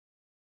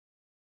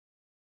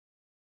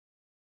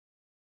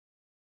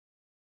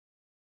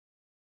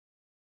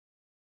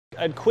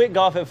I'd quit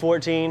golf at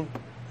 14.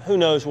 Who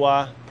knows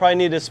why? Probably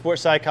needed a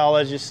sports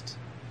psychologist.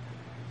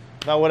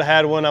 If I would have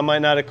had one, I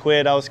might not have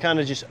quit. I was kind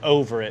of just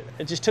over it.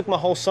 It just took my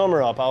whole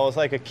summer up. I was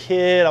like a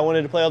kid. I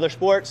wanted to play other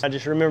sports. I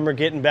just remember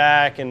getting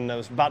back and I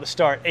was about to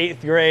start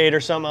 8th grade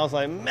or something. I was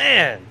like,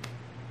 man,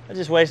 I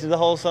just wasted the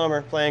whole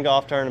summer playing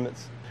golf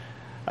tournaments.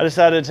 I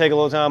decided to take a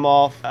little time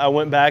off. I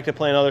went back to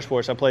playing other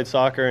sports. I played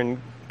soccer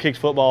and kicked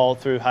football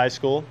through high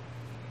school.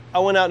 I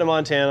went out to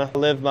Montana. I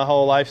lived my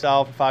whole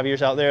lifestyle for 5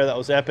 years out there. That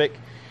was epic.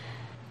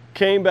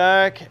 Came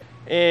back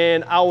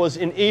and I was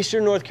in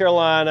eastern North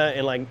Carolina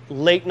in like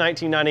late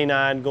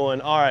 1999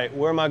 going, all right,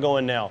 where am I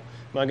going now?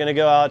 Am I gonna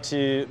go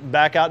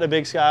back out to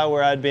Big Sky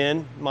where I'd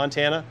been,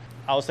 Montana?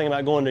 I was thinking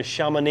about going to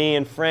Chamonix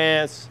in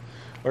France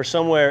or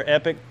somewhere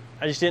epic.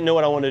 I just didn't know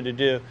what I wanted to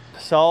do.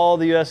 Saw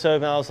the US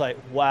Open, I was like,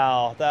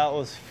 wow, that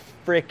was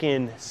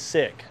freaking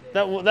sick.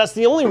 That's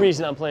the only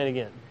reason I'm playing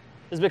again,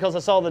 is because I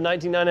saw the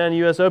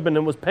 1999 US Open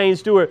and it was Payne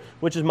Stewart,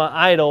 which is my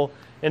idol,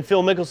 and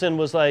Phil Mickelson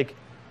was like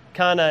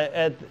kind of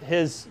at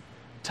his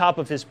top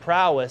of his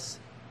prowess,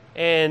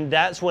 and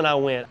that's when I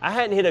went. I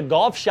hadn't hit a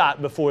golf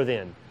shot before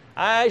then.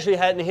 I actually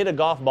hadn't hit a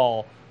golf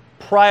ball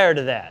prior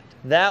to that.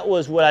 That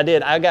was what I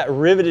did. I got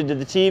riveted to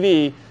the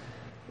TV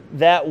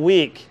that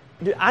week.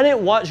 Dude, I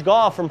didn't watch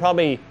golf from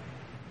probably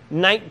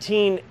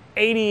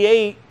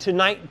 1988 to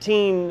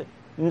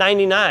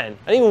 1999. I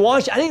didn't even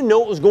watch. I didn't know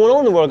what was going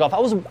on in the world of golf.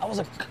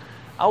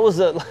 I was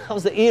the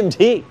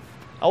EMT.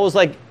 I was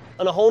like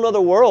in a whole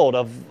other world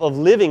of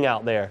living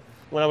out there.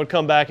 When I would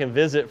come back and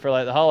visit for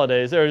like the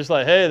holidays, they were just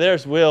like, hey,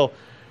 there's Will,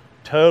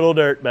 total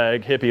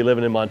dirtbag hippie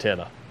living in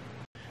Montana.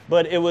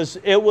 But it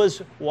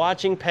was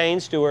watching Payne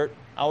Stewart.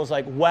 I was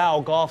like,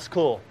 wow, golf's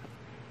cool.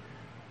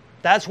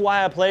 That's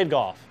why I played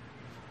golf,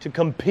 to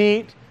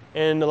compete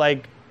and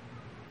like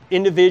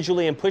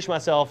individually and push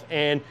myself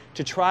and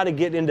to try to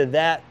get into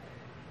that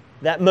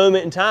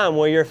moment in time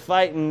where you're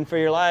fighting for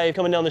your life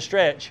coming down the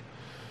stretch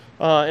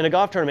in a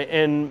golf tournament.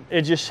 And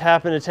it just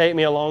happened to take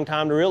me a long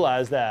time to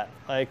realize that.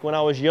 Like when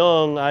I was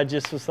young, I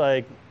just was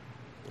like,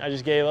 I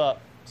just gave up.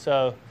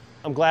 So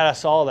I'm glad I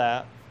saw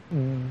that.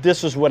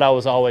 This was what I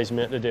was always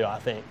meant to do, I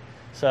think.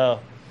 So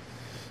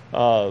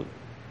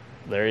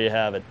there you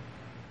have it.